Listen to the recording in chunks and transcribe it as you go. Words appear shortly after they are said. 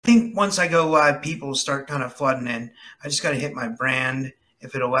think once I go live, people start kind of flooding in. I just got to hit my brand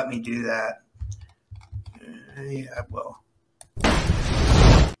if it'll let me do that. Yeah, it will.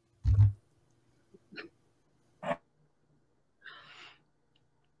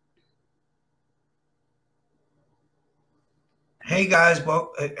 Hey guys,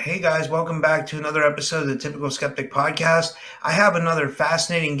 welcome back to another episode of the Typical Skeptic Podcast. I have another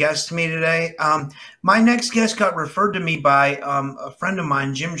fascinating guest to me today. My next guest got referred to me by a friend of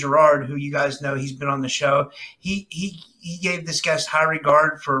mine, Jim Gerard, who you guys know. He's been on the show. He gave this guest high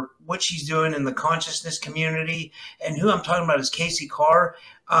regard for what she's doing in the consciousness community, and who I'm talking about is Casey Carr.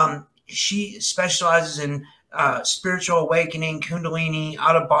 She specializes in spiritual awakening, Kundalini,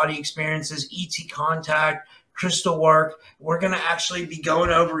 out of body experiences, ET contact, crystal work. We're going to actually be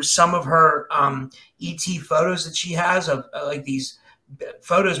going over some of her ET photos that she has of like these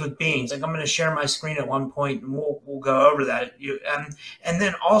photos with beings. Like I'm going to share my screen at one point, and we'll go over that. And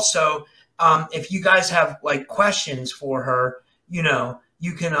then also, if you guys have like questions for her, you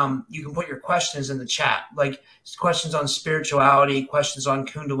can put your questions in the chat, like questions on spirituality, questions on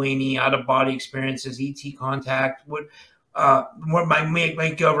Kundalini, out of body experiences, ET contact, more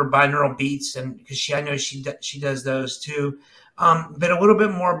might go over binaural beats, and because I know she does those too. But a little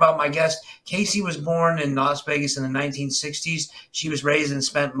bit more about my guest. Casey was born in Las Vegas in the 1960s. She was raised and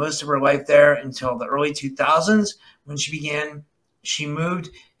spent most of her life there until the early 2000s when she moved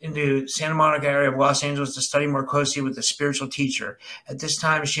into Santa Monica area of Los Angeles to study more closely with a spiritual teacher. At this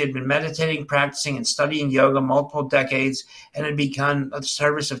time, she had been meditating, practicing, and studying yoga multiple decades and had begun a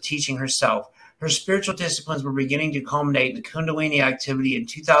service of teaching herself. Her spiritual disciplines were beginning to culminate in the Kundalini activity. In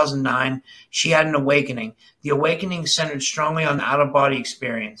 2009, she had an awakening. The awakening centered strongly on the out-of-body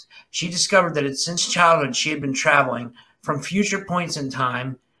experience. She discovered that since childhood, she had been traveling from future points in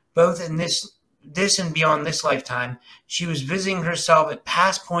time, both in this and beyond this lifetime. She was visiting herself at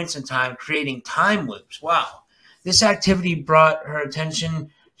past points in time, creating time loops. Wow. This activity brought her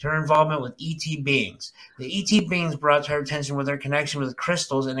attention to her involvement with ET beings. The ET beings brought to her attention with her connection with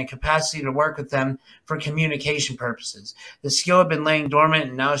crystals and a capacity to work with them for communication purposes. The skill had been laying dormant,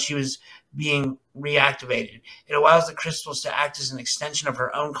 and now she was being reactivated. It allows the crystals to act as an extension of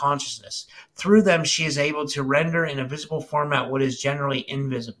her own consciousness. Through them, she is able to render in a visible format what is generally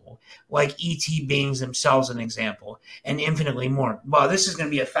invisible, like ET beings themselves, an example, and infinitely more. Wow, this is going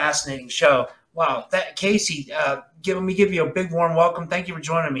to be a fascinating show. Wow, Casey, let me give you a big warm welcome. Thank you for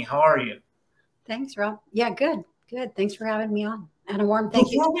joining me. How are you? Thanks, Rob. Yeah, good. Thanks for having me on. And a warm thank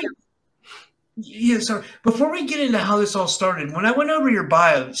you. So before we get into how this all started, when I went over your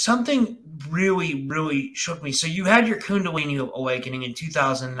bio, something really, really shook me. So you had your Kundalini awakening in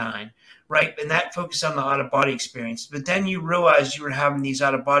 2009, right? And that focused on the out-of-body experience. But then you realized you were having these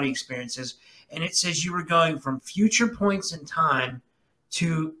out-of-body experiences, and it says you were going from future points in time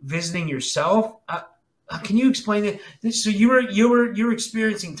to visiting yourself. Can you explain it? So you were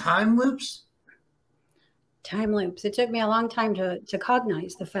experiencing time loops? Time loops. It took me a long time to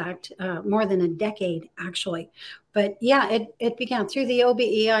cognize the fact, more than a decade actually. But yeah, it began through the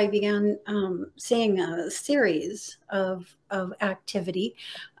OBE. I began seeing a series of activity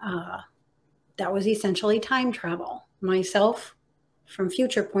that was essentially time travel. Myself from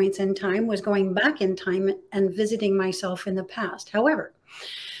future points in time was going back in time and visiting myself in the past. However,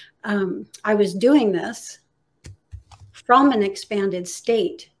 I was doing this from an expanded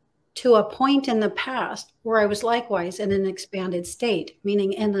state to a point in the past where I was likewise in an expanded state,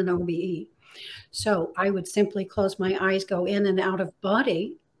 meaning in an OBE. So I would simply close my eyes, go in and out of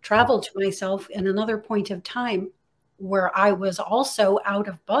body, travel to myself in another point of time where I was also out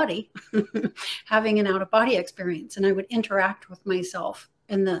of body, having an out of body experience. And I would interact with myself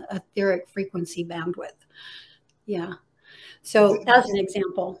in the etheric frequency bandwidth. Yeah. So as an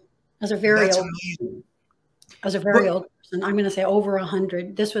example, as a very old person, I'm going to say over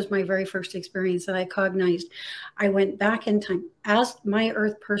 100. This was my very first experience that I cognized. I went back in time as my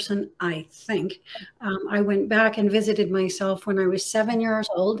earth person, I think. I went back and visited myself when I was 7 years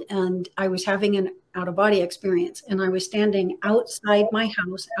old, and I was having an out-of-body experience. And I was standing outside my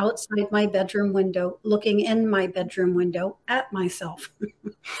house, outside my bedroom window, looking in my bedroom window at myself.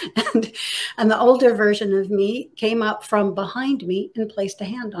 and the older version of me came up from behind me and placed a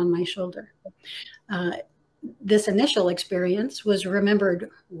hand on my shoulder. This initial experience was remembered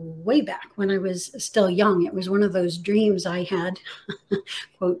way back when I was still young. It was one of those dreams I had,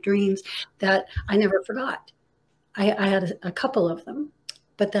 quote, dreams that I never forgot. I had a couple of them.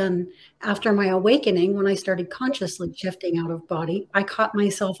 But then after my awakening, when I started consciously shifting out of body, I caught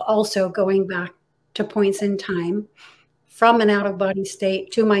myself also going back to points in time from an out of body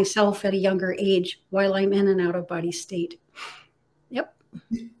state to myself at a younger age while I'm in an out of body state. Yep.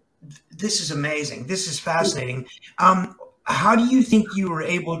 this is amazing. This is fascinating. How do you think you were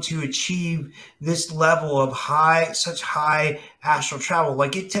able to achieve this level of such high astral travel?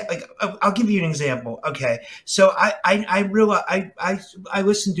 Like like I'll give you an example. Okay, so I realize I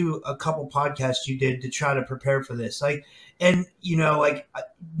listened to a couple podcasts you did to try to prepare for this. Like, and like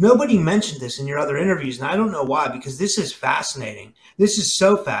nobody mentioned this in your other interviews, and I don't know why, because this is fascinating. This is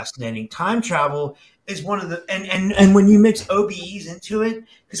so fascinating. Time travel is one of the and when you mix OBEs into it,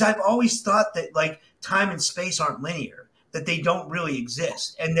 because I've always thought that like time and space aren't linear, that they don't really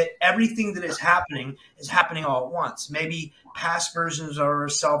exist, and that everything that is happening all at once. Maybe past versions of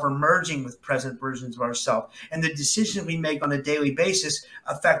ourselves are merging with present versions of ourselves, and the decisions we make on a daily basis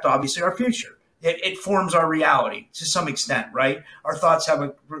affect obviously our future. It forms our reality to some extent, right? Our thoughts have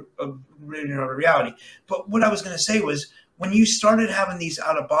a reality. But what I was going to say was, when you started having these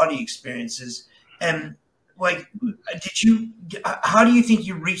out of body experiences, and like, how do you think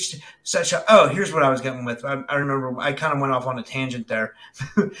you reached such a, oh, here's what I was getting with. I remember I kind of went off on a tangent there.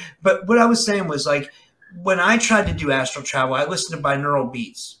 But what I was saying was, like, when I tried to do astral travel, I listened to binaural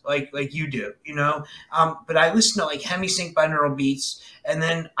beats, like you do, but I listened to like Hemisync binaural beats, and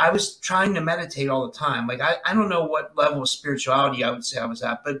then I was trying to meditate all the time. Like, I don't know what level of spirituality I would say I was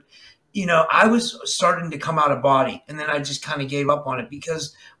at, but I was starting to come out of body, and then I just kind of gave up on it,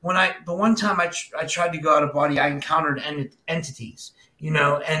 because the one time I tried to go out of body, I encountered entities,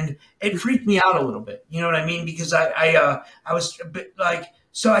 and it freaked me out a little bit. You know what I mean? Because I was a bit like,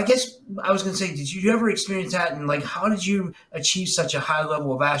 so I guess I was going to say, did you ever experience that? And like, how did you achieve such a high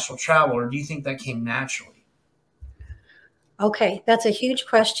level of astral travel, or do you think that came naturally? Okay, that's a huge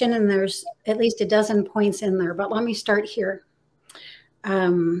question, and there's at least a dozen points in there, but let me start here.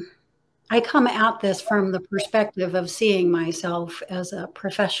 I come at this from the perspective of seeing myself as a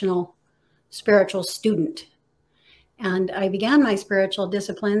professional spiritual student. And I began my spiritual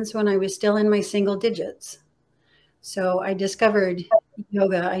disciplines when I was still in my single digits. So I discovered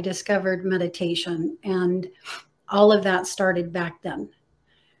yoga, I discovered meditation, and all of that started back then.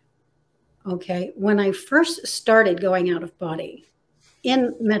 Okay, when I first started going out of body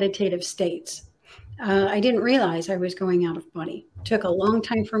in meditative states, I didn't realize I was going out of body. It took a long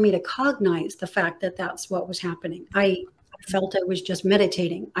time for me to cognize the fact that that's what was happening. I felt I was just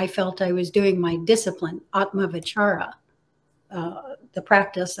meditating. I felt I was doing my discipline, Atma Vichara, the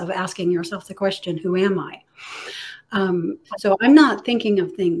practice of asking yourself the question, who am I? So I'm not thinking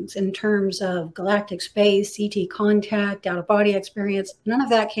of things in terms of galactic space, CT contact, out-of-body experience. None of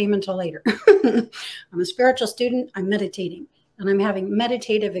that came until later. I'm a spiritual student. I'm meditating, and I'm having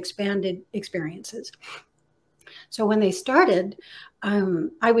meditative expanded experiences. So when they started,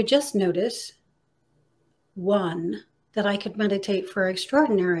 I would just notice, one, that I could meditate for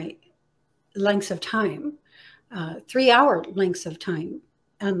extraordinary lengths of time, 3-hour lengths of time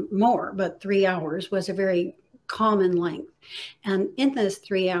and more, but 3 hours was a very common length. And in this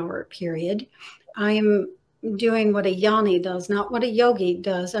 3-hour period, I'm doing what a yoni does, not what a yogi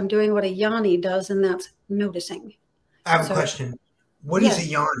does. I'm doing what a yoni does, and that's noticing. I have a question. What is a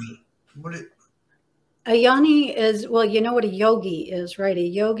yoni? A yoni is, well, you know what a yogi is, right? A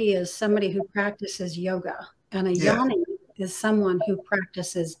yogi is somebody who practices yoga, and a yoni is someone who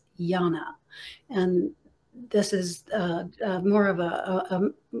practices yana. And this is more of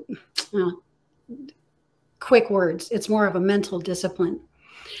a quick words. It's more of a mental discipline.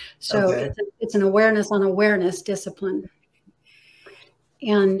 So it's an awareness on awareness discipline.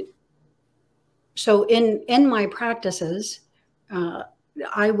 And so in my practices,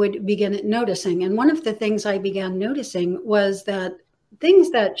 I would begin noticing. And one of the things I began noticing was that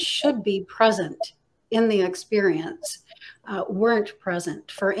things that should be present in the experience weren't present.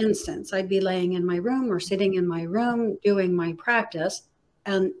 For instance, I'd be laying in my room or sitting in my room doing my practice,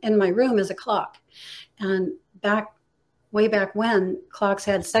 and in my room is a clock. And way back when, clocks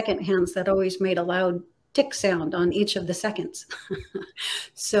had second hands that always made a loud tick sound on each of the seconds.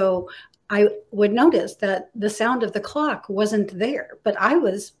 So I would notice that the sound of the clock wasn't there, but I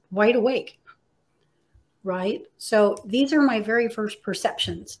was wide awake, right? So these are my very first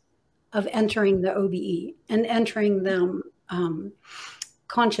perceptions of entering the OBE and entering them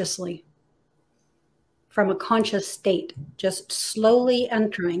consciously, from a conscious state, just slowly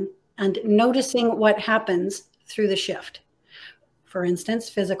entering and noticing what happens through the shift. For instance,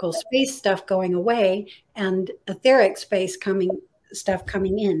 physical space stuff going away and etheric space stuff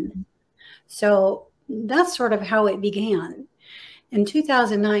coming in. So that's sort of how it began. In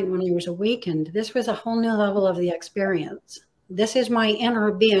 2009, when I was awakened, this was a whole new level of the experience. This is my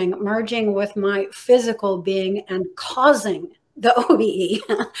inner being merging with my physical being and causing the OBE.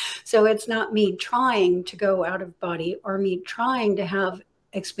 So it's not me trying to go out of body or me trying to have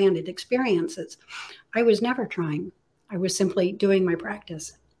expanded experiences. I was never trying. I was simply doing my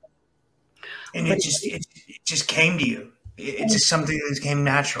practice. And it just came to you. It's just something that just came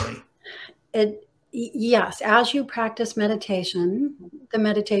naturally. Yes, as you practice meditation, the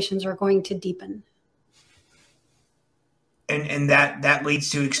meditations are going to deepen. And that leads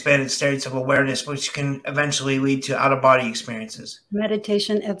to expanded states of awareness, which can eventually lead to out-of-body experiences.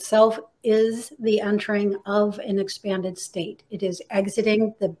 Meditation itself is the entering of an expanded state. It is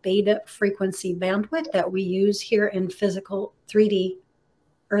exiting the beta frequency bandwidth that we use here in physical 3D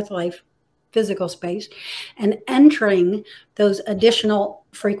Earth life physical space, and entering those additional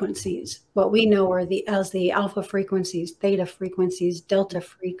frequencies, what we know are as the alpha frequencies, theta frequencies, delta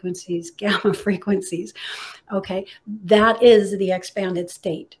frequencies, gamma frequencies. Okay, that is the expanded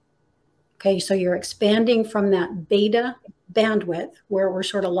state. Okay, so you're expanding from that beta bandwidth where we're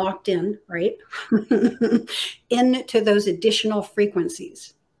sort of locked in, right? Into those additional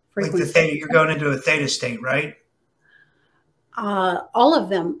frequencies. Like the theta, you're going into a theta state, right? All of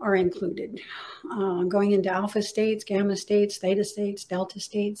them are included. Going into alpha states, gamma states, theta states, delta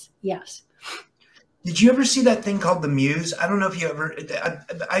states. Yes. Did you ever see that thing called the Muse? I don't know if you ever.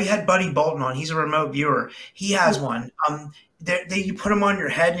 I had Buddy Bolton on. He's a remote viewer. He has one. You put them on your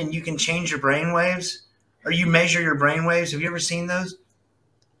head and you can change your brain waves, or you measure your brain waves. Have you ever seen those?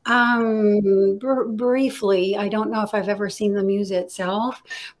 Briefly. I don't know if I've ever seen the Muse itself,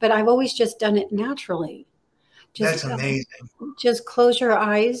 but I've always just done it naturally. That's amazing. Just close your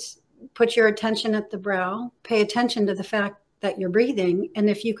eyes, put your attention at the brow, pay attention to the fact that you're breathing. And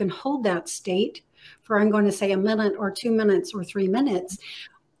if you can hold that state for, I'm going to say, a minute or 2 minutes or 3 minutes,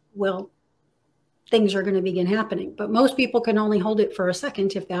 well, things are going to begin happening. But most people can only hold it for a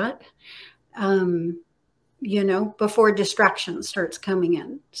second, if that, before distraction starts coming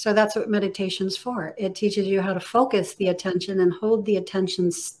in. So that's what meditation's for. It teaches you how to focus the attention and hold the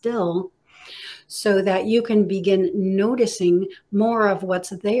attention still, so that you can begin noticing more of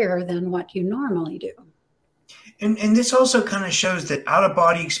what's there than what you normally do. And this also kind of shows that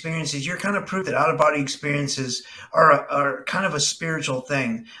out-of-body experiences, you're kind of proof that out-of-body experiences are kind of a spiritual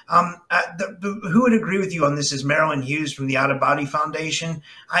thing. Who would agree with you on this is Marilyn Hughes from the Out-of-Body Foundation.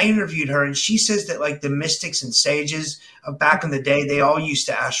 I interviewed her, and she says that like the mystics and sages of back in the day, they all used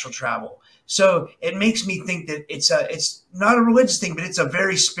to astral travel. So it makes me think that it's not a religious thing, but it's a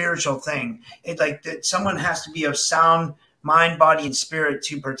very spiritual thing. It like that someone has to be of sound mind, body, and spirit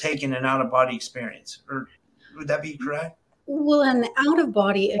to partake in an out-of-body experience. Or would that be correct? Well, an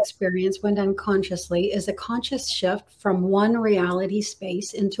out-of-body experience when done consciously is a conscious shift from one reality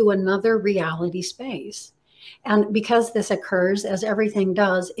space into another reality space. And because this occurs, as everything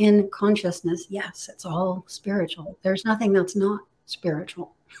does, in consciousness, yes, it's all spiritual. There's nothing that's not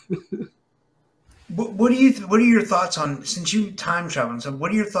spiritual. What are your thoughts on, since you time travel, so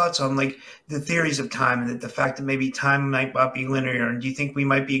what are your thoughts on like the theories of time and the fact that maybe time might not be linear? And do you think we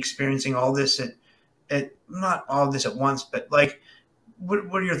might be experiencing all this at not all of this at once, but like, what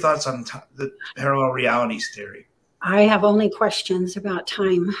are your thoughts on the parallel realities theory? I have only questions about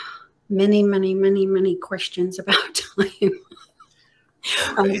time. Many, many, many, many questions about time.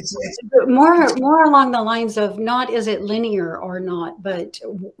 More along the lines of not is it linear or not, but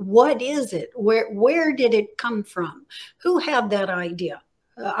what is it? Where did it come from? Who had that idea?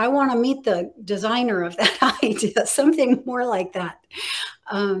 I want to meet the designer of that idea, something more like that.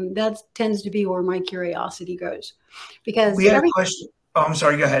 That tends to be where my curiosity goes. Because we had a question. Oh, I'm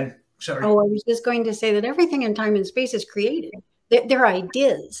sorry. Go ahead. Sorry. Oh, I was just going to say that everything in time and space is created. They're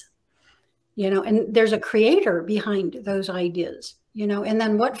ideas, and there's a creator behind those ideas. And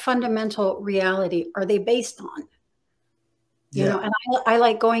then what fundamental reality are they based on? And I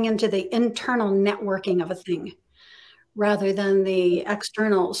like going into the internal networking of a thing rather than the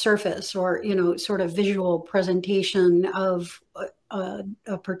external surface or, sort of visual presentation of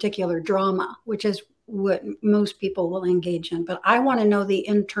a particular drama, which is what most people will engage in. But I want to know the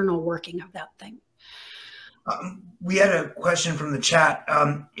internal working of that thing. We had a question from the chat.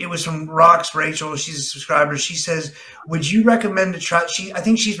 It was from Rox Rachel. She's a subscriber. She says, would you recommend to try, I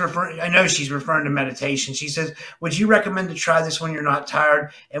know she's referring to meditation. She says, would you recommend to try this when you're not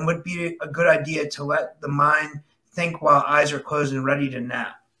tired, and would it be a good idea to let the mind think while eyes are closed and ready to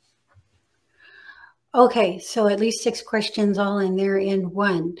nap? Okay, so at least 6 questions all in there in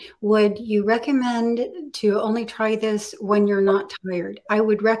one. Would you recommend to only try this when you're not tired? I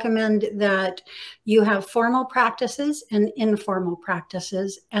would recommend that you have formal practices and informal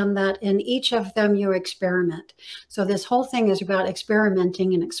practices, and that in each of them you experiment. So this whole thing is about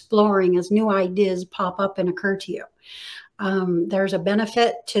experimenting and exploring as new ideas pop up and occur to you. There's a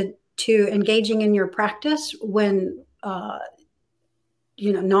benefit to engaging in your practice when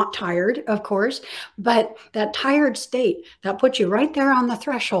not tired, of course, but that tired state that puts you right there on the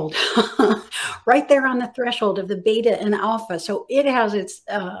threshold, right there on the threshold of the beta and alpha. So it has its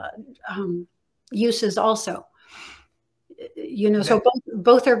uses also. So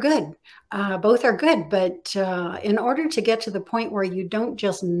both are good. Both are good, but in order to get to the point where you don't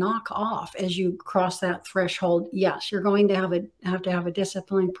just knock off as you cross that threshold, yes, you're going to have to have a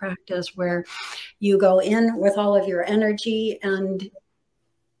disciplined practice where you go in with all of your energy and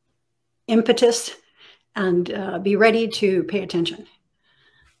impetus and be ready to pay attention.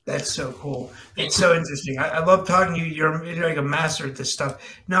 That's so cool. It's so interesting. I love talking to you. You're like a master at this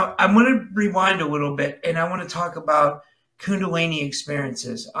stuff. Now, I'm going to rewind a little bit, and I want to talk about Kundalini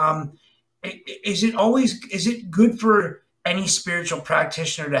experiences. Is it good for any spiritual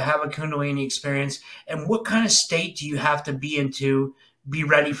practitioner to have a Kundalini experience? And what kind of state do you have to be in to be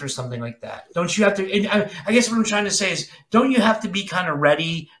ready for something like that? Don't you have to? I guess what I'm trying to say is, don't you have to be kind of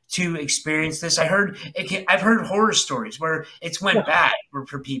ready to experience this? I've heard horror stories where it's went bad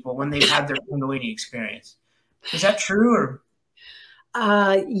for people when they've had their Kundalini experience. Is that true?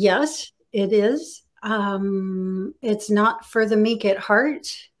 Or yes, it is. It's not for the meek at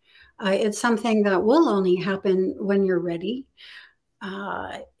heart. It's something that will only happen when you're ready.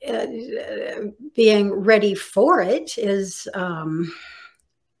 Being ready for it is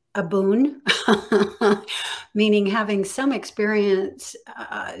a boon, meaning having some experience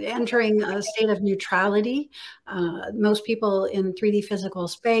entering a state of neutrality. Most people in 3D physical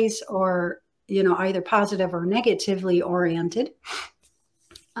space are, either positive or negatively oriented.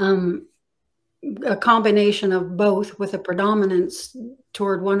 A combination of both with a predominance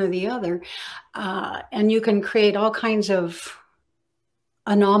toward one or the other. And you can create all kinds of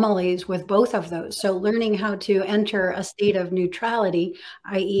anomalies with both of those. So learning how to enter a state of neutrality,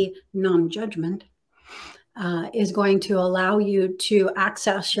 i.e. non-judgment, is going to allow you to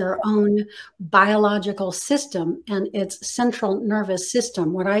access your own biological system and its central nervous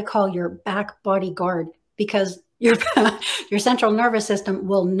system, what I call your back body guard, because your central nervous system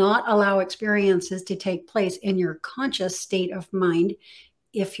will not allow experiences to take place in your conscious state of mind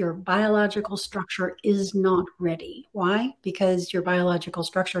if your biological structure is not ready. Why? Because your biological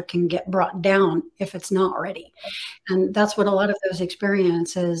structure can get brought down if it's not ready. And that's what a lot of those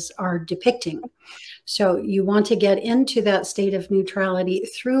experiences are depicting. So you want to get into that state of neutrality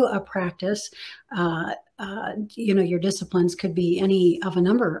through a practice. Your disciplines could be any of a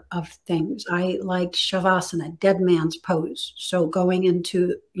number of things. I like Shavasana, dead man's pose. So going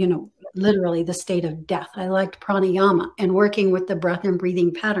into, literally the state of death. I liked pranayama and working with the breath and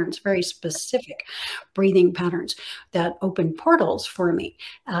breathing patterns, very specific breathing patterns that open portals for me.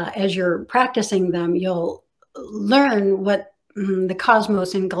 As you're practicing them, you'll learn what the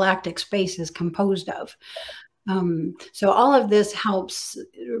cosmos and galactic space is composed of. So all of this helps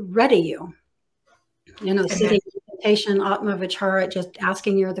ready you. Sitting in meditation, Atma Vichara, just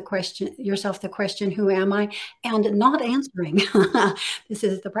asking yourself the question, who am I? And not answering. This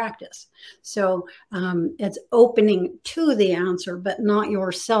is the practice. So it's opening to the answer, but not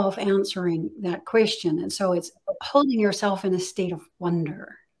yourself answering that question. And so it's holding yourself in a state of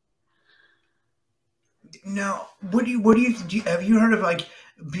wonder. Now, what do you have you heard of like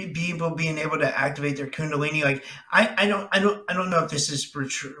people being able to activate their Kundalini? Like, I don't know if this is for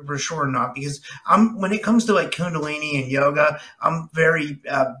sure or not, because when it comes to like Kundalini and yoga, I'm very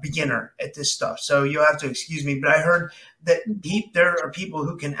beginner at this stuff. So you'll have to excuse me, but I heard that there are people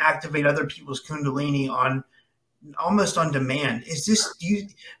who can activate other people's Kundalini almost on demand. Is this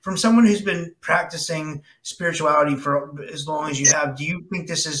from someone who's been practicing spirituality for as long as you have? Do you think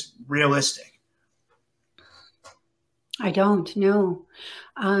this is realistic? I don't know.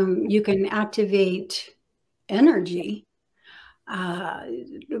 You can activate energy.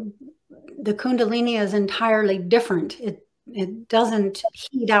 The Kundalini is entirely different. It doesn't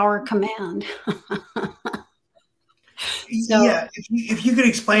heed our command. So, yeah, if you could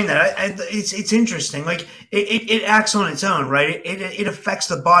explain that, it's interesting. Like it acts on its own, right? It affects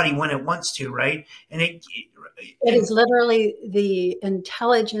the body when it wants to, right? And it is literally the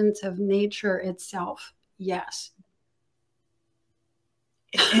intelligence of nature itself. Yes.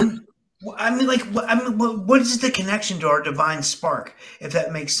 And what is the connection to our divine spark, if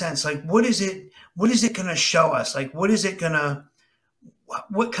that makes sense? Like, what is it going to show us? Like, what is it going to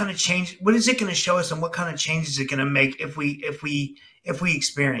show us, and what kind of changes is it going to make if we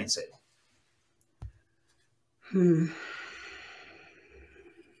experience it?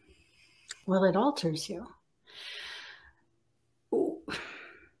 Well, it alters you.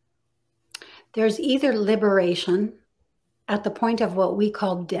 There's either liberation at the point of what we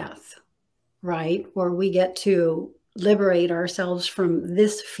call death, right? Where we get to liberate ourselves from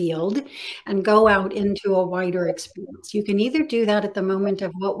this field and go out into a wider experience. You can either do that at the moment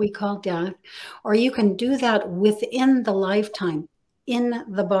of what we call death, or you can do that within the lifetime, in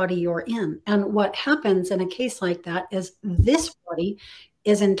the body you're in. And what happens in a case like that is this body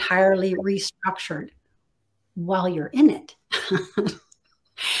is entirely restructured while you're in it.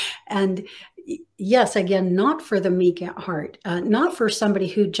 And yes, again, not for the meek at heart, not for somebody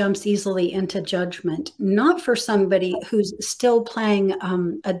who jumps easily into judgment, not for somebody who's still playing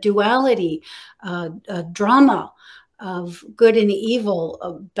a duality, a drama of good and evil,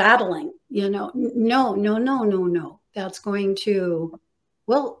 of battling, no, no, no, no, no. That's going to,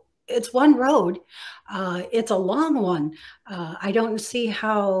 well, it's one road. It's a long one. I don't see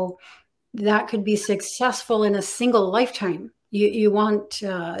how that could be successful in a single lifetime. You want,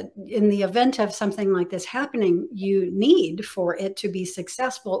 in the event of something like this happening, you need for it to be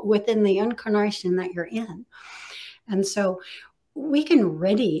successful within the incarnation that you're in. And so we can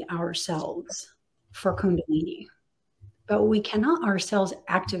ready ourselves for Kundalini, but we cannot ourselves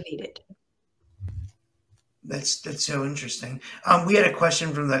activate it. That's so interesting. We had a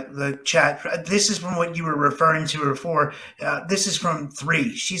question from the chat. This is from what you were referring to before. This is from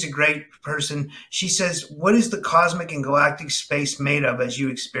 3. She's a great person. She says, what is the cosmic and galactic space made of as you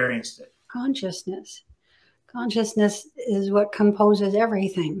experienced it? Consciousness. Consciousness is what composes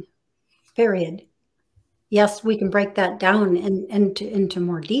everything, period. Yes, we can break that down into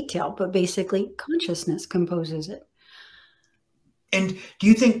more detail, but basically consciousness composes it. And do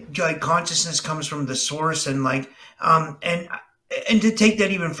you think like consciousness comes from the source and and to take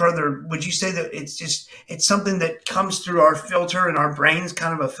that even further, would you say that it's something that comes through our filter and our brain's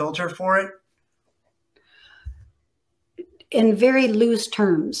kind of a filter for it? In very loose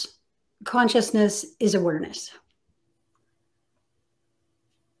terms, consciousness is awareness.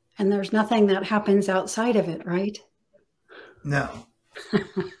 And there's nothing that happens outside of it, right? No.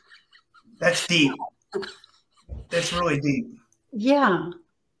 That's deep. That's really deep. Yeah,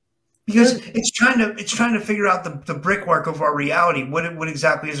 because it's trying to figure out the brickwork of our reality. What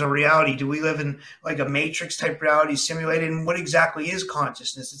exactly is our reality? Do we live in like a matrix type reality simulated? And what exactly is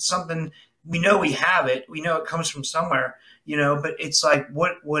consciousness? It's something we know we have it. We know it comes from somewhere, but it's like,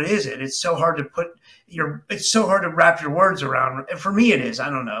 what is it? It's so hard to it's so hard to wrap your words around. And for me, it is. I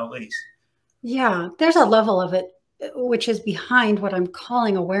don't know, at least. Yeah, there's a level of it which is behind what I'm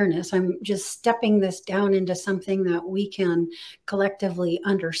calling awareness. I'm just stepping this down into something that we can collectively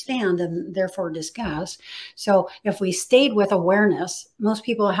understand and therefore discuss. So if we stayed with awareness, most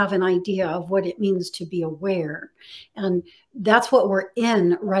people have an idea of what it means to be aware. And that's what we're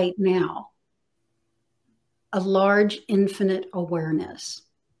in right now. A large infinite awareness.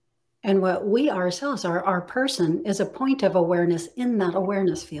 And what we ourselves are, our person, is a point of awareness in that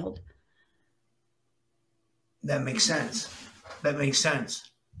awareness field. That makes sense. That makes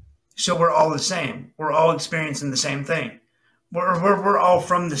sense. So we're all the same. We're all experiencing the same thing. We're all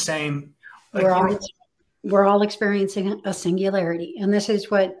from the same. Like we're all experiencing a singularity. And this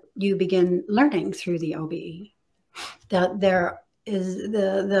is what you begin learning through the OBE. That there is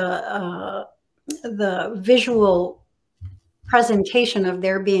the visual presentation of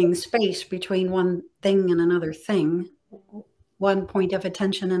there being space between one thing and another thing. One point of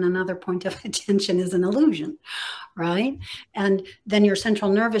attention and another point of attention is an illusion, right? And then your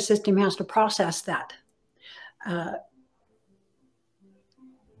central nervous system has to process that. I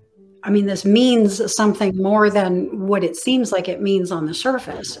mean, this means something more than what it seems like it means on the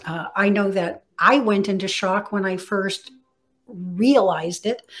surface. I know that I went into shock when I first realized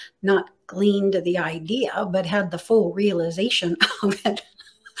it, not gleaned the idea, but had the full realization of it.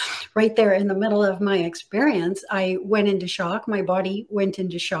 Right there in the middle of my experience, I went into shock. My body went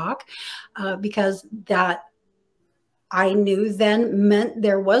into shock because that I knew then meant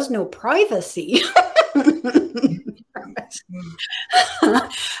there was no privacy.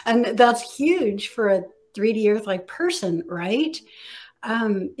 And that's huge for a 3D Earth-like person, right?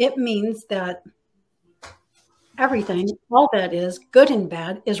 It means that everything, all that is, good and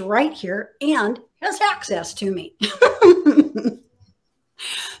bad, is right here and has access to me.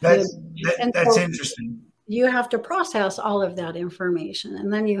 That's so interesting. You have to process all of that information,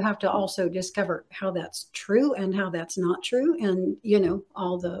 and then you have to also discover how that's true and how that's not true, and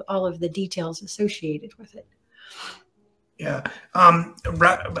all of the details associated with it. Yeah. I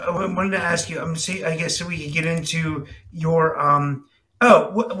wanted to ask you. I guess so we could get into your.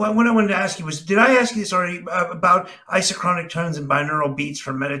 What I wanted to ask you was, did I ask you this already about isochronic tones and binaural beats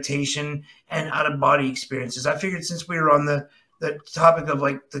for meditation and out of body experiences? I figured since we were on the topic of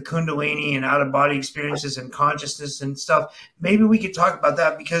like the Kundalini and out of body experiences and consciousness and stuff, maybe we could talk about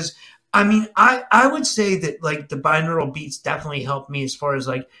that, because I mean, I would say that like the binaural beats definitely helped me as far as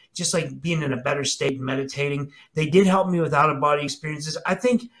like just like being in a better state and meditating. They did help me with out of body experiences. I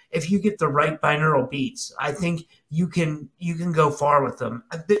think if you get the right binaural beats, I think you can go far with them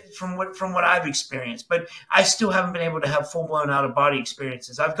from what I've experienced. But I still haven't been able to have full blown out of body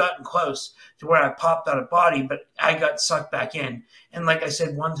experiences. I've gotten close to where I popped out of body, but I got sucked back in. And like I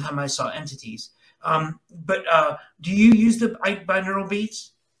said, one time I saw entities. But do you use the binaural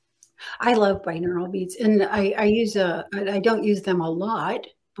beats? I love binaural beats, and I don't use them a lot,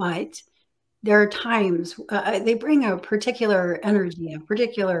 but there are times they bring a particular energy, a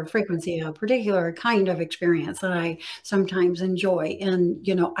particular frequency, a particular kind of experience that I sometimes enjoy. And,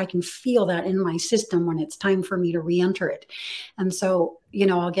 I can feel that in my system when it's time for me to re-enter it. And so,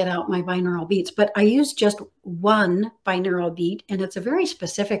 I'll get out my binaural beats, but I use just one binaural beat, and it's a very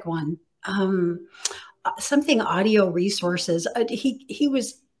specific one. Something audio resources.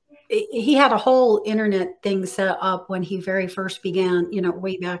 He had a whole internet thing set up when he very first began,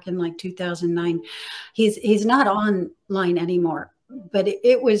 way back in like 2009. He's not online anymore, but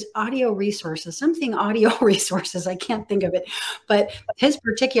it was audio resources, something audio resources. I can't think of it, but his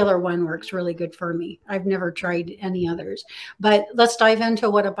particular one works really good for me. I've never tried any others, but let's dive into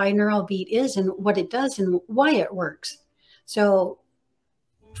what a binaural beat is and what it does and why it works. So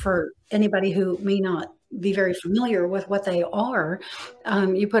for anybody who may not be very familiar with what they are,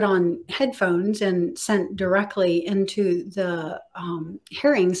 you put on headphones and sent directly into the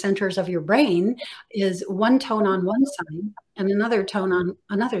hearing centers of your brain is one tone on one side and another tone on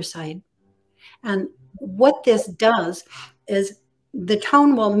another side. And what this does is the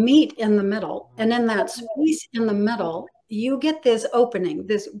tone will meet in the middle, and in that space in the middle, you get this opening,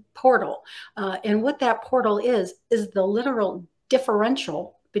 this portal. And what that portal is the literal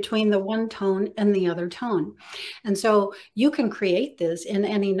differential between the one tone and the other tone. And so you can create this in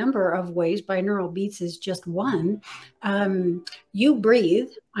any number of ways. Binaural beats is just one. You breathe.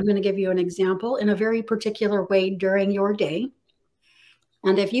 I'm going to give you an example in a very particular way during your day.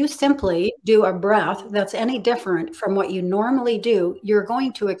 And if you simply do a breath that's any different from what you normally do, you're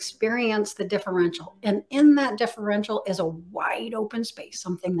going to experience the differential. And in that differential is a wide open space,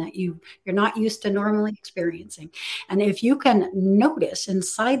 something that you're not used to normally experiencing. And if you can notice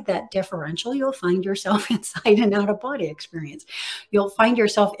inside that differential, you'll find yourself inside an out-of-body experience. You'll find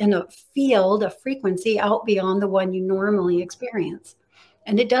yourself in a field, a frequency out beyond the one you normally experience.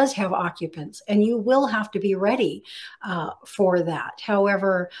 And it does have occupants, and you will have to be ready for that.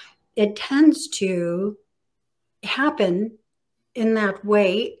 However, it tends to happen in that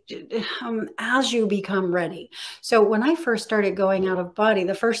way as you become ready. So when I first started going out of body,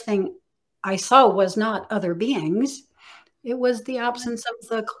 the first thing I saw was not other beings. It was the absence of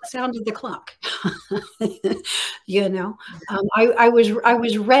the sound of the clock. I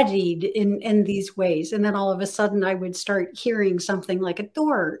was readied in these ways, and then all of a sudden I would start hearing something like a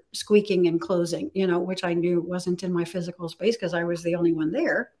door squeaking and closing, which I knew wasn't in my physical space because I was the only one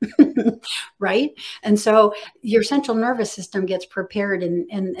there, right? And so your central nervous system gets prepared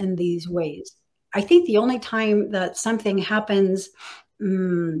in these ways. I think the only time that something happens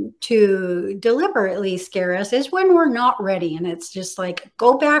to deliberately scare us is when we're not ready. And it's just like,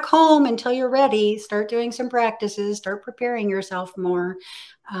 go back home until you're ready, start doing some practices, start preparing yourself more,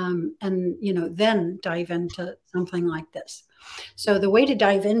 and then dive into something like this. So the way to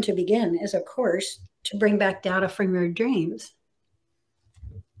dive in to begin is, of course, to bring back data from your dreams.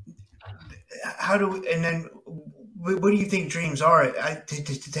 And then what do you think dreams are?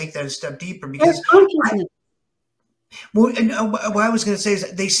 To take that a step deeper, because what I was going to say is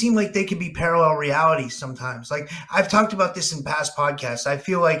they seem like they could be parallel realities sometimes. Like I've talked about this in past podcasts. I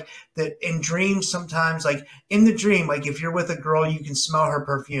feel like that in dreams sometimes, like in the dream, like if you're with a girl, you can smell her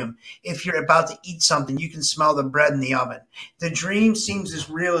perfume. If you're about to eat something, you can smell the bread in the oven. The dream seems as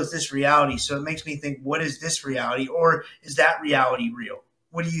real as this reality. So it makes me think, what is this reality, or is that reality real?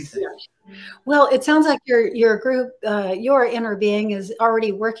 What do you think? Well, it sounds like your group, your inner being is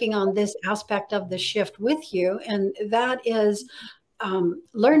already working on this aspect of the shift with you. And that is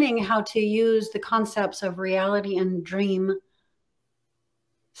learning how to use the concepts of reality and dream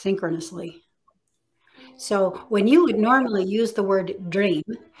synchronously. So when you would normally use the word dream,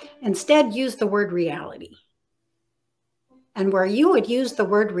 instead use the word reality. And where you would use the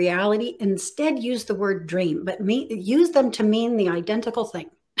word reality, instead use the word dream, but use them to mean the identical thing.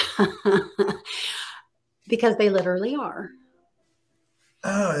 Because they literally are.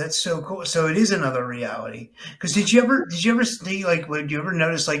 Oh, that's so cool. So it is another reality. Because did you ever see, like, would you ever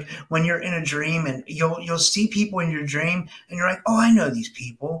notice, like, when you're in a dream and you'll see people in your dream and you're like, oh, I know these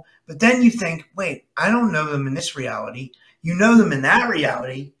people. But then you think, wait, I don't know them in this reality. You know them in that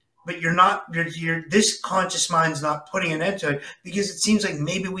reality, but you're not, this conscious mind's not putting an end to it, because it seems like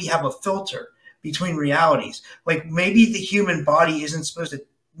maybe we have a filter between realities. Like maybe the human body isn't supposed to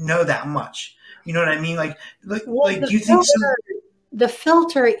know that much. You know what I mean? Well, do you think so? The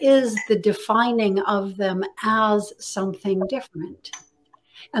filter is the defining of them as something different.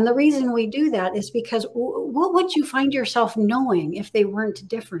 And the reason we do that is because what would you find yourself knowing if they weren't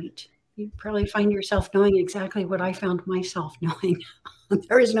different? You'd probably find yourself knowing exactly what I found myself knowing.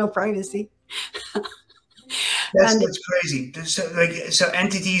 There is no privacy. That's what's crazy. So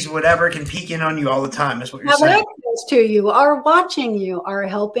entities, whatever, can peek in on you all the time, is what you're saying. Access to you, are watching you, are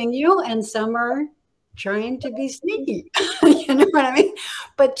helping you, and some are trying to be sneaky. You know what I mean?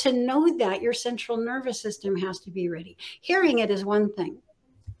 But to know that, your central nervous system has to be ready. Hearing it is one thing.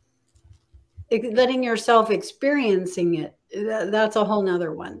 Letting yourself experiencing it, that's a whole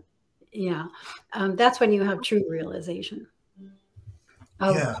nother one. Yeah. That's when you have true realization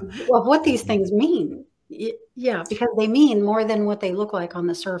of what these things mean. Yeah, because they mean more than what they look like on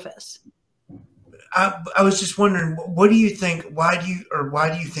the surface. I was just wondering, what do you think? Why do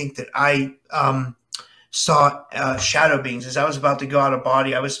you think that I saw shadow beings as I was about to go out of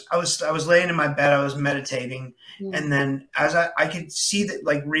body? I was laying in my bed, I was meditating, and then as I could see that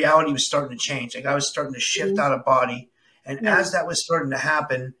like reality was starting to change, like I was starting to shift out of body, and as that was starting to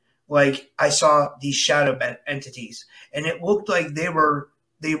happen, like I saw these shadow entities, and it looked like they were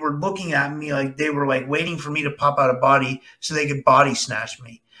looking at me like they were like waiting for me to pop out of body so they could body snatch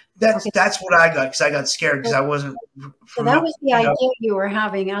me. That's what I got, because I got scared because I wasn't. So that was the idea you were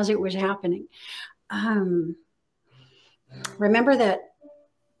having as it was happening. Remember that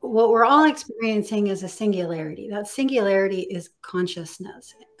what we're all experiencing is a singularity. That singularity is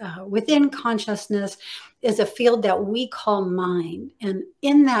consciousness. Within consciousness is a field that we call mind. And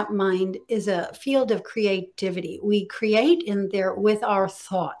in that mind is a field of creativity. We create in there with our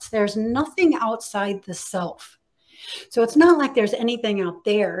thoughts. There's nothing outside the self. So it's not like there's anything out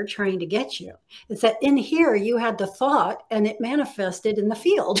there trying to get you. It's that in here you had the thought and it manifested in the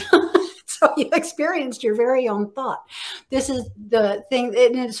field. So you experienced your very own thought. This is the thing.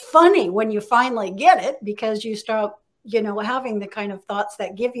 And it's funny when you finally get it, because you start, having the kind of thoughts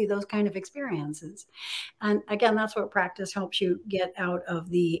that give you those kind of experiences. And again, that's what practice helps you get out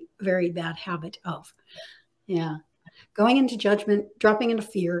of the very bad habit of. Yeah. Going into judgment, dropping into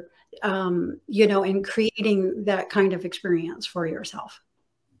fear, and creating that kind of experience for yourself.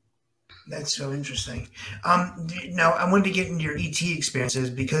 That's so interesting. Now I wanted to get into your ET experiences,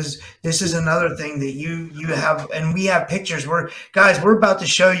 because this is another thing that you have, and we have pictures. We're about to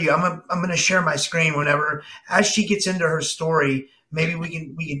show you. I'm going to share my screen whenever, as she gets into her story. Maybe we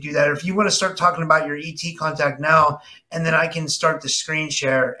can do that. Or if you want to start talking about your ET contact now, and then I can start the screen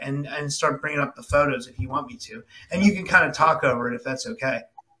share and start bringing up the photos if you want me to, and you can kind of talk over it if that's okay.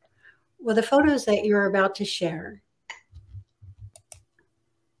 Well, the photos that you're about to share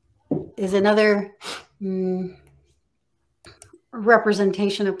is another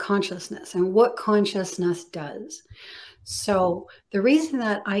representation of consciousness and what consciousness does. So the reason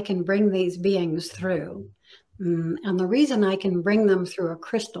that I can bring these beings through, and the reason I can bring them through a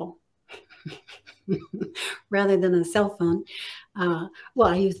crystal rather than a cell phone,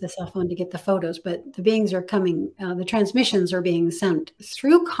 I use the cell phone to get the photos, but the beings are coming, the transmissions are being sent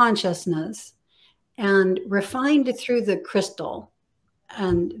through consciousness and refined through the crystal,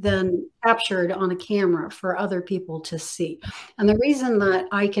 and then captured on a camera for other people to see. And the reason that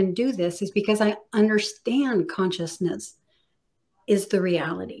I can do this is because I understand consciousness is the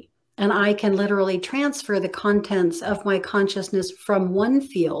reality. And I can literally transfer the contents of my consciousness from one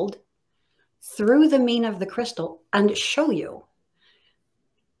field through the mean of the crystal and show you.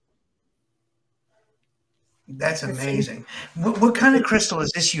 That's amazing. What kind of crystal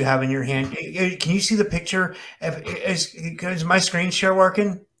is this you have in your hand? Can you see the picture? Is my screen share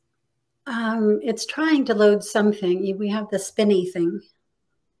working? It's trying to load something. We have the spinny thing,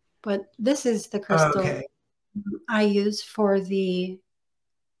 but this is the crystal I use for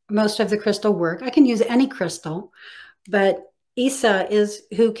most of the crystal work. I can use any crystal, but Isa is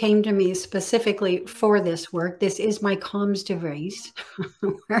who came to me specifically for this work. This is my comms device.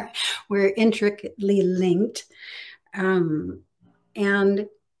 We're intricately linked. And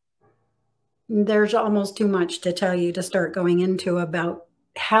there's almost too much to tell you to start going into about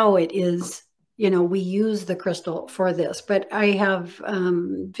how it is, we use the crystal for this. But I have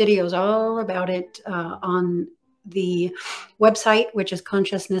videos all about it on the website, which is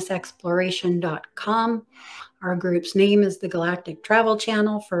consciousnessexploration.com. Our group's name is the Galactic Travel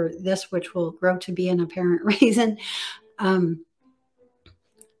Channel for this, which will grow to be an apparent reason. And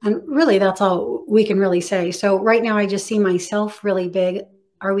really, that's all we can really say. So right now, I just see myself really big.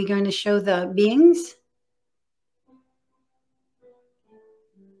 Are we going to show the beings?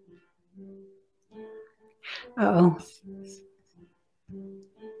 Uh-oh.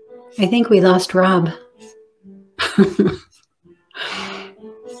 I think we lost Rob.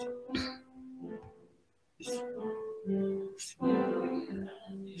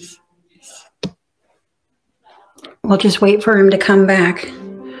 We'll just wait for him to come back.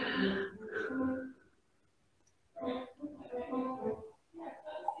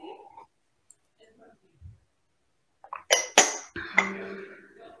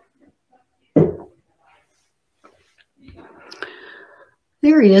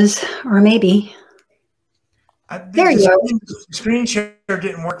 There he is, or maybe. There you go. The screen share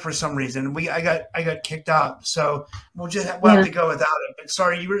didn't work for some reason. I got kicked out, so we'll have to go without it. But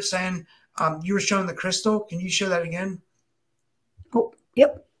sorry, you were saying you were showing the crystal. Can you show that again? Oh,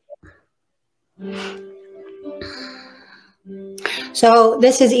 yep. So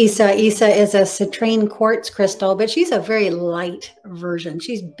this is Isa. Isa is a citrine quartz crystal, but she's a very light version.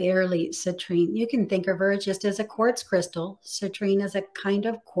 She's barely citrine. You can think of her just as a quartz crystal. Citrine is a kind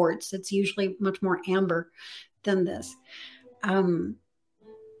of quartz. It's usually much more amber than this.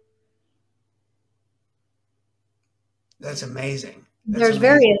 That's amazing. There's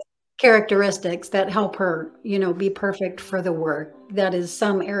various characteristics that help her, be perfect for the work. That is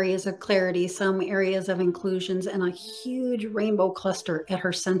some areas of clarity, some areas of inclusions, and a huge rainbow cluster at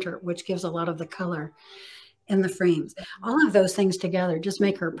her center, which gives a lot of the color in the frames. All of those things together just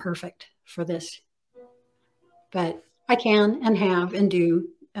make her perfect for this. But I can and have and do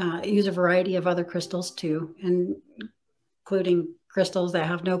use a variety of other crystals too, including crystals that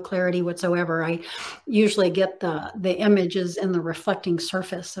have no clarity whatsoever. I usually get the images in the reflecting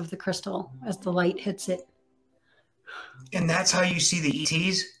surface of the crystal as the light hits it. And that's how you see the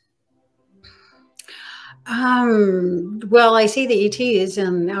ETs? Well, I see the ETs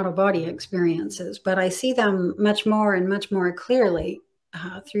in out-of-body experiences, but I see them much more and much more clearly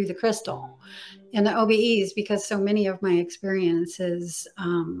through the crystal. And the OBEs, because so many of my experiences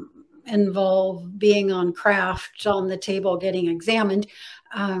involve being on craft on the table getting examined,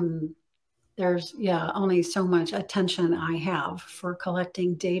 there's only so much attention I have for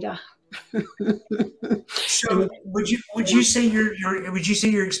collecting data. So would you say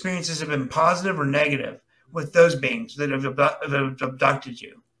your experiences have been positive or negative with those beings that have abducted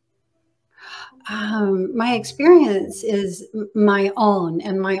you? My experience is my own,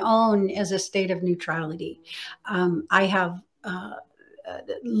 and my own is a state of neutrality. I have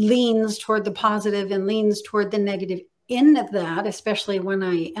leans toward the positive and leans toward the negative in that, especially when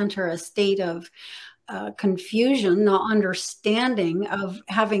I enter a state of confusion, not understanding, of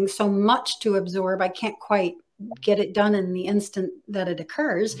having so much to absorb. I can't quite get it done in the instant that it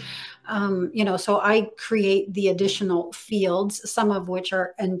occurs. So I create the additional fields, some of which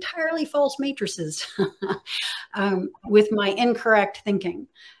are entirely false matrices with my incorrect thinking.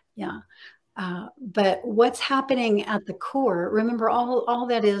 Yeah. But what's happening at the core, remember, all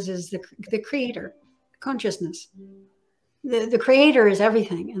that is the creator, consciousness. The creator is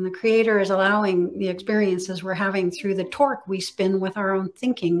everything, and the creator is allowing the experiences we're having through the torque we spin with our own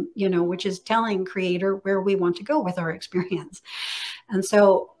thinking, which is telling creator where we want to go with our experience. And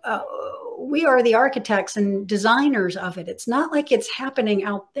so we are the architects and designers of it. It's not like it's happening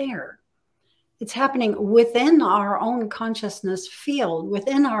out there. It's happening within our own consciousness field,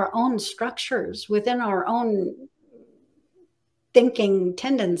 within our own structures, within our own thinking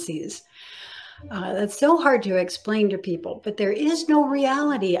tendencies. That's so hard to explain to people, but there is no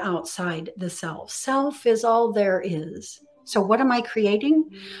reality outside the self. Self is all there is. So what am I creating?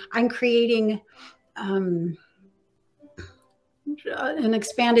 I'm creating an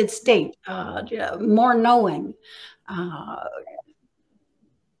expanded state, more knowing. Can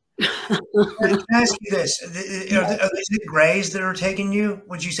I ask you this? Are these the grays that are taking you?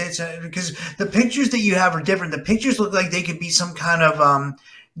 Would you say it's because the pictures that you have are different? The pictures look like they could be some kind of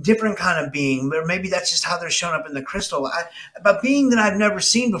different kind of being, or maybe that's just how they're showing up in the crystal. A being that I've never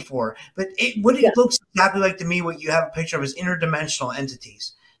seen before. But it looks exactly like to me what you have a picture of is interdimensional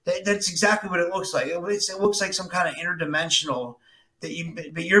entities. That's exactly what it looks like. It looks like some kind of interdimensional but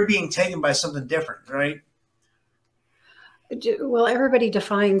you're being taken by something different, right? Well, everybody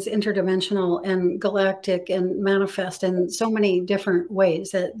defines interdimensional and galactic and manifest in so many different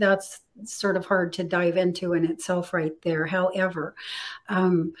ways that's sort of hard to dive into in itself right there. However,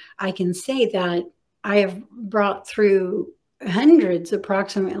 I can say that I have brought through hundreds,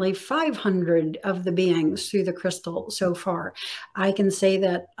 approximately 500 of the beings through the crystal so far. I can say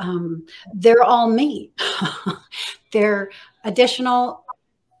that they're all me. They're additional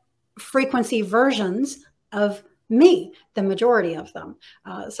frequency versions of me, the majority of them.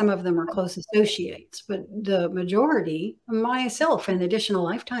 Some of them are close associates, but the majority, myself, and additional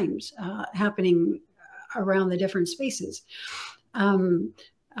lifetimes happening around the different spaces.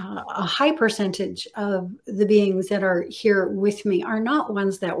 A high percentage of the beings that are here with me are not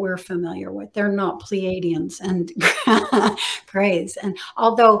ones that we're familiar with. They're not Pleiadians and Greys. And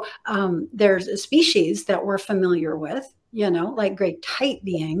although there's a species that we're familiar with, like great type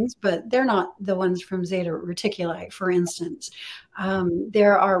beings, but they're not the ones from Zeta Reticuli, for instance.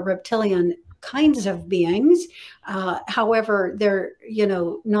 There are reptilian kinds of beings. However, they're,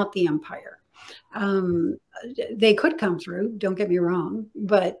 not the Empire. They could come through, don't get me wrong,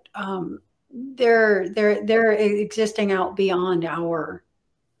 but they're existing out beyond our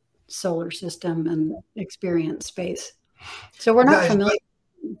solar system and experience space. So we're not familiar.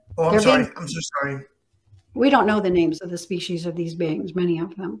 Oh, I'm sorry. I'm so sorry. We don't know the names of the species of these beings, many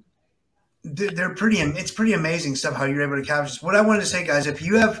of them. It's pretty amazing stuff how you're able to capture this. What I wanted to say, guys, if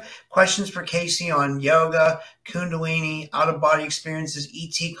you have questions for Casey on yoga, Kundalini, out-of-body experiences,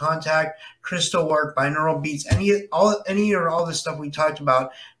 ET contact, crystal work, binaural beats, any or all the stuff we talked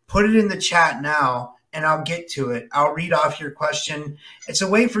about, put it in the chat now and I'll get to it. I'll read off your question. It's a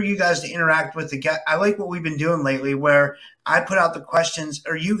way for you guys to interact with the guest. I like what we've been doing lately where I put out the questions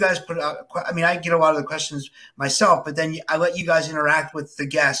or you guys put out, I get a lot of the questions myself, but then I let you guys interact with the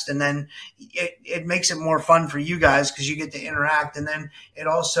guest and then it makes it more fun for you guys because you get to interact. And then it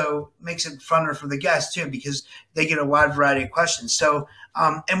also makes it funner for the guests too, because they get a wide variety of questions. So,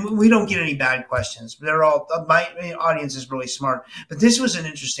 and we don't get any bad questions. They're all, my audience is really smart, but this was an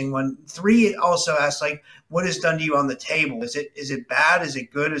interesting one. 3 also asked, like, what is done to you on the table? Is it bad? Is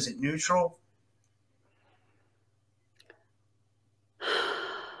it good? Is it neutral?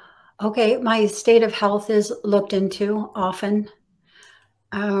 Okay, my state of health is looked into often.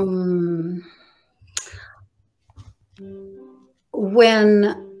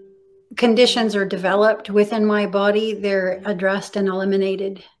 When conditions are developed within my body, they're addressed and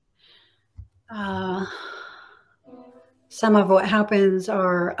eliminated. Some of what happens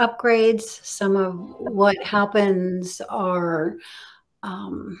are upgrades. Some of what happens are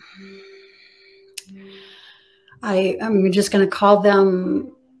I'm just going to call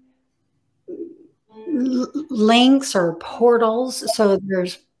them links or portals. So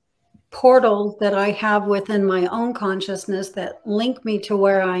there's portals that I have within my own consciousness that link me to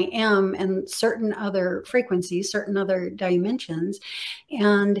where I am and certain other frequencies, certain other dimensions.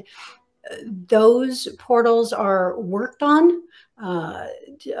 And those portals are worked on,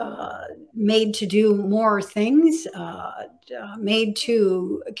 made to do more things, made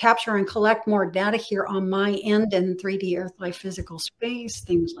to capture and collect more data here on my end in 3D Earth Life physical space,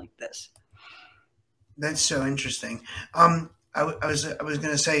 things like this. That's so interesting. I was going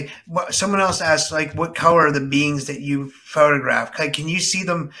to say, someone else asked, like, what color are the beings that you photograph? Like, can you see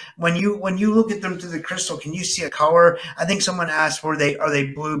them when you look at them through the crystal? Can you see a color? I think someone asked, are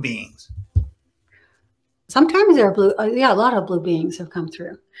they blue beings? Sometimes they're blue. Yeah, a lot of blue beings have come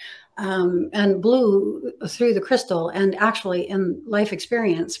through, and blue through the crystal. And actually, in life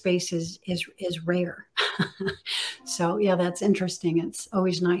experience space is rare. So yeah, that's interesting. It's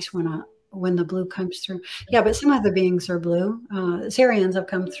always nice when the blue comes through. Yeah, but some of the beings are blue. Sirians have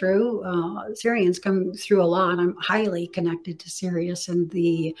come through. Sirians come through a lot. I'm highly connected to Sirius and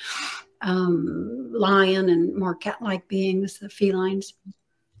the lion and more cat-like beings, the felines.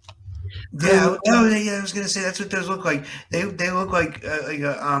 Yeah, I was going to say that's what those look like. They look like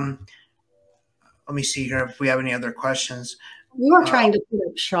let me see here if we have any other questions. We were trying to put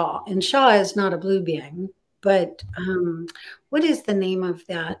up Shaw, and Shaw is not a blue being, but what is the name of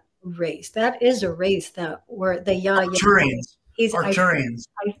that race? That is a race that were the Yael. Arcturians. He's Arcturians.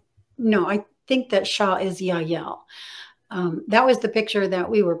 I think that Shaw is Yael. That was the picture that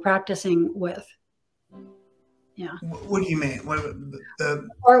we were practicing with. Yeah. What do you mean?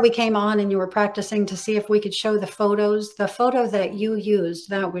 Or we came on and you were practicing to see if we could show the photos. The photo that you used,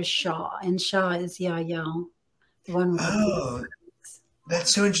 that was Shaw, and Shaw is Yael. The one with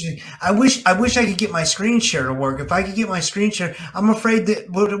that's so interesting. I wish I could get my screen share to work. If I could get my screen share, I'm afraid that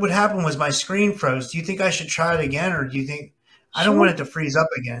what would happen was my screen froze. Do you think I should try it again, or do you think I don't want it to freeze up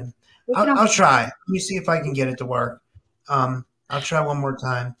again? I'll try. Let me see if I can get it to work. I'll try one more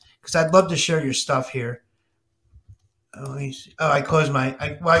time because I'd love to share your stuff here. I closed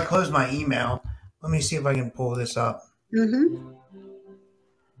my email. Let me see if I can pull this up. Mm-hmm.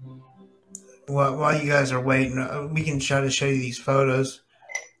 While you guys are waiting, we can try to show you these photos.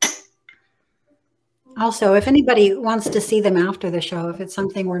 Also, if anybody wants to see them after the show, if it's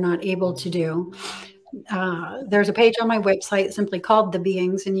something we're not able to do, There's a page on my website simply called The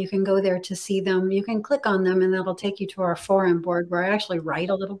Beings, and you can go there to see them. You can click on them, and that'll take you to our forum board where I actually write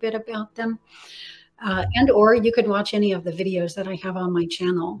a little bit about them. And or you could watch any of the videos that I have on my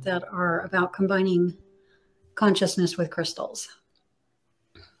channel that are about combining consciousness with crystals.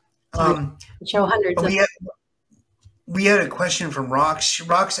 Show hundreds of. We had a question from Rox.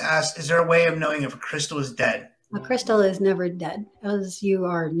 Rox asked, is there a way of knowing if a crystal is dead? A crystal is never dead, as you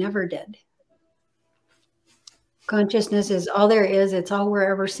are never dead. Consciousness is all there is. It's all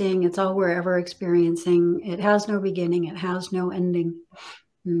we're ever seeing. It's all we're ever experiencing. It has no beginning. It has no ending.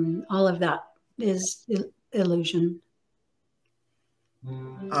 All of that is illusion.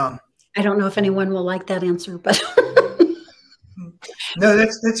 I don't know if anyone will like that answer, but no,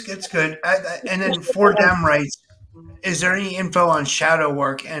 that's good. And then For Dem writes, is there any info on shadow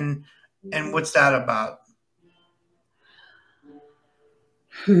work and what's that about?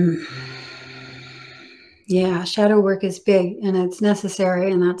 Yeah, shadow work is big and it's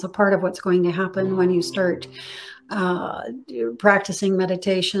necessary, and that's a part of what's going to happen when you start practicing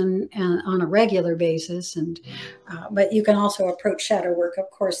meditation and on a regular basis. And but you can also approach shadow work, of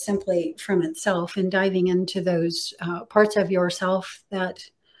course, simply from itself and diving into those parts of yourself that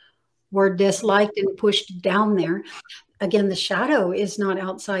were disliked and pushed down there. Again, the shadow is not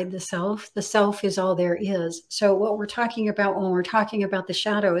outside the self. The self is all there is. So what we're talking about when we're talking about the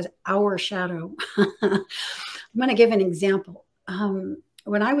shadow is our shadow. I'm going to give an example.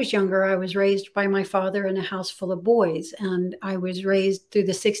 When I was younger, I was raised by my father in a house full of boys, and I was raised through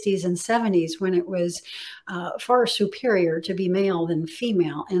the 60s and 70s when it was far superior to be male than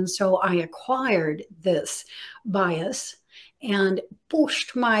female. And so I acquired this bias and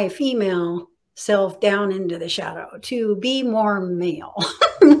pushed my female self down into the shadow to be more male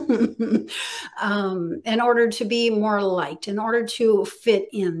in order to be more liked, in order to fit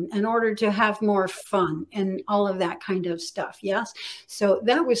in order to have more fun and all of that kind of stuff. Yes. So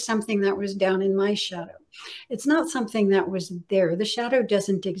that was something that was down in my shadow. It's not something that was there. The shadow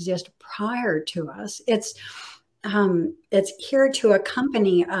doesn't exist prior to us. It's here to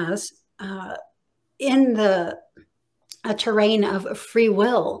accompany us in a terrain of free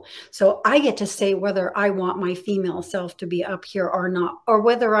will. So I get to say whether I want my female self to be up here or not, or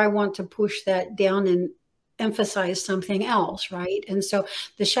whether I want to push that down and emphasize something else, right? And so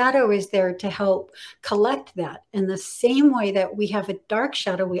the shadow is there to help collect that. In the same way that we have a dark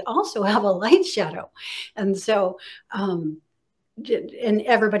shadow, we also have a light shadow. And so, and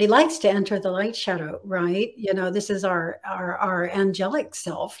everybody likes to enter the light shadow, right? You know, this is our angelic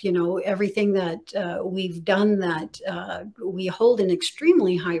self, you know, everything that we've done that we hold in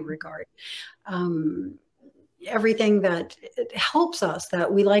extremely high regard. Everything that helps us,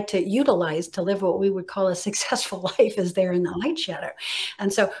 that we like to utilize to live what we would call a successful life, is there in the light shadow.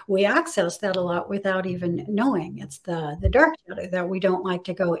 And so we access that a lot without even knowing. It's the dark shadow that we don't like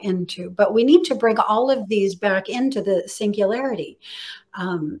to go into. But we need to bring all of these back into the singularity.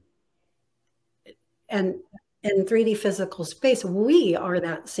 And in 3D physical space, we are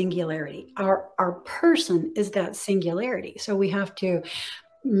that singularity. Our person is that singularity. So we have to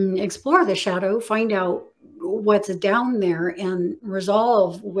explore the shadow, find out what's down there, and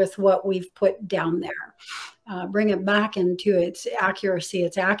resolve with what we've put down there. Bring it back into its accuracy,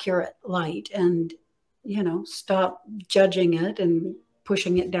 its accurate light, and, you know, stop judging it and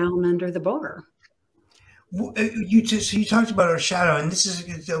pushing it down under the bar. You talked about our shadow, and this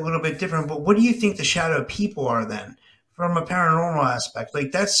is a little bit different, but what do you think the shadow people are then, from a paranormal aspect?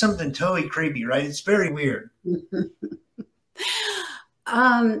 Like, that's something totally creepy, right? It's very weird.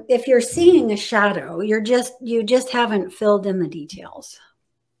 If you're seeing a shadow, you just haven't filled in the details.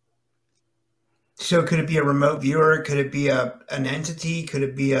 So could it be a remote viewer? Could it be an entity? Could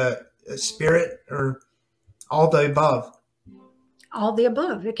it be a spirit, or all the above? All the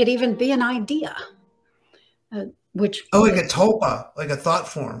above. It could even be an idea. Like a tulpa, like a thought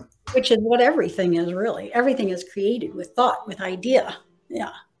form. Which is what everything is, really. Everything is created with thought, with idea.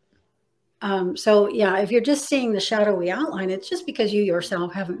 Yeah. So yeah, if you're just seeing the shadowy outline, it's just because you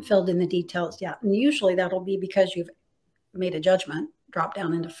yourself haven't filled in the details yet. And usually that'll be because you've made a judgment, dropped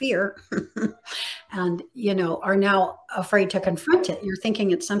down into fear, and, you know, are now afraid to confront it. You're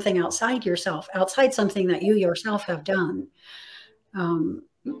thinking it's something outside yourself, outside something that you yourself have done,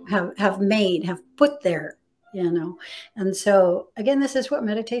 have made, have put there, you know. And so again, this is what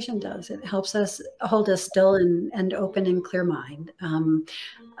meditation does. It helps us hold us still and open and clear mind.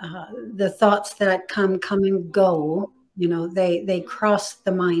 The thoughts that come and go, you know, they cross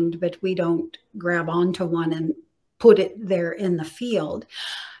the mind, but we don't grab onto one and put it there in the field.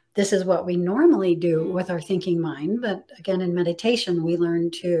 This is what we normally do with our thinking mind. But again, in meditation, we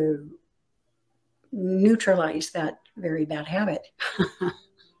learn to neutralize that very bad habit.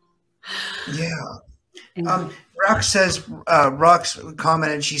 Yeah. And Rox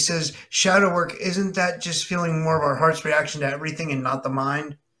commented, she says, shadow work, isn't that just feeling more of our heart's reaction to everything and not the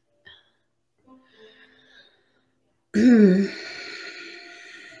mind?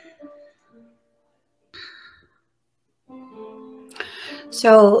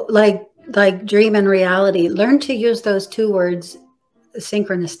 So like dream and reality, learn to use those two words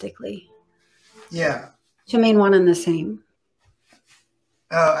synchronistically Yeah. to mean one and the same.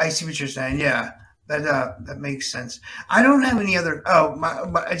 I see what you're saying. Yeah. That makes sense. I don't have any other.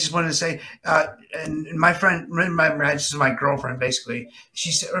 I just wanted to say, and my friend, this is my girlfriend, basically.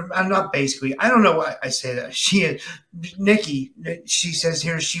 She said, I'm not basically. I don't know why I say that. Nikki. She says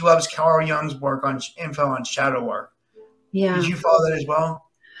here she loves Carl Jung's work on info on shadow work. Yeah. Did you follow that as well?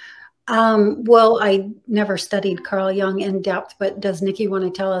 Well, I never studied Carl Jung in depth, but does Nikki want to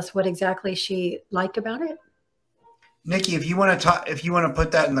tell us what exactly she liked about it? Nikki, if you want to talk, if you want to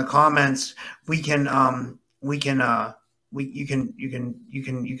put that in the comments, you can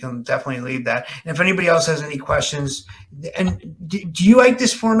definitely leave that. And if anybody else has any questions, and do you like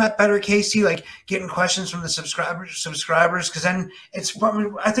this format better, Casey? Like getting questions from the subscribers, because then it's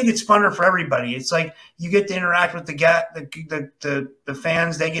fun. I think it's funner for everybody. It's like you get to interact with the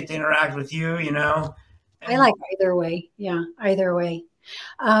fans. They get to interact with you. You know. I like either way. Yeah, either way.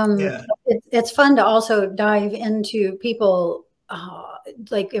 Yeah. It's fun to also dive into people.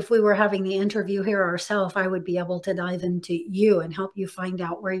 Like if we were having the interview here ourselves, I would be able to dive into you and help you find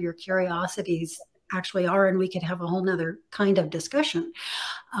out where your curiosities actually are, and we could have a whole nother kind of discussion.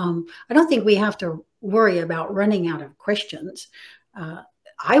 I don't think we have to worry about running out of questions.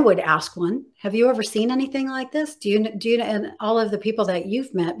 I would ask one. Have you ever seen anything like this? Do you and all of the people that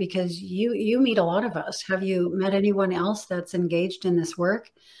you've met, because you meet a lot of us, have you met anyone else that's engaged in this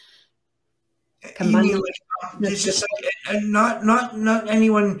work? You mean like, it's just like, not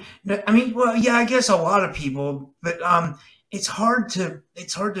anyone. I mean, well, yeah, I guess a lot of people, but it's hard to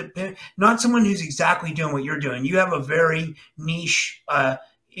not someone who's exactly doing what you're doing. You have a very niche,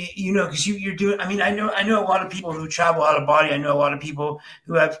 because you're doing. I mean, I know a lot of people who travel out of body. I know a lot of people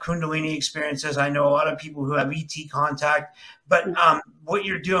who have Kundalini experiences. I know a lot of people who have ET contact. But what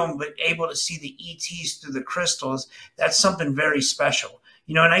you're doing, but able to see the ETs through the crystals, that's something very special.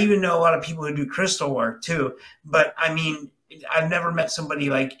 And I even know a lot of people who do crystal work too. But I mean, I've never met somebody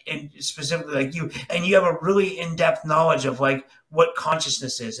specifically like you, and you have a really in-depth knowledge of like what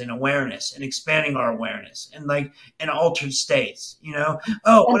consciousness is and awareness and expanding our awareness and like in altered states.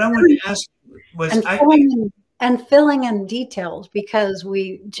 What I wanted to ask was filling in details, because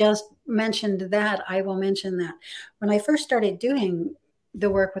we just mentioned that. I will mention that when I first started doing the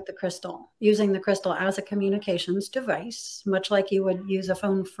work with the crystal, using the crystal as a communications device, much like you would use a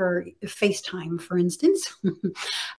phone for FaceTime, for instance.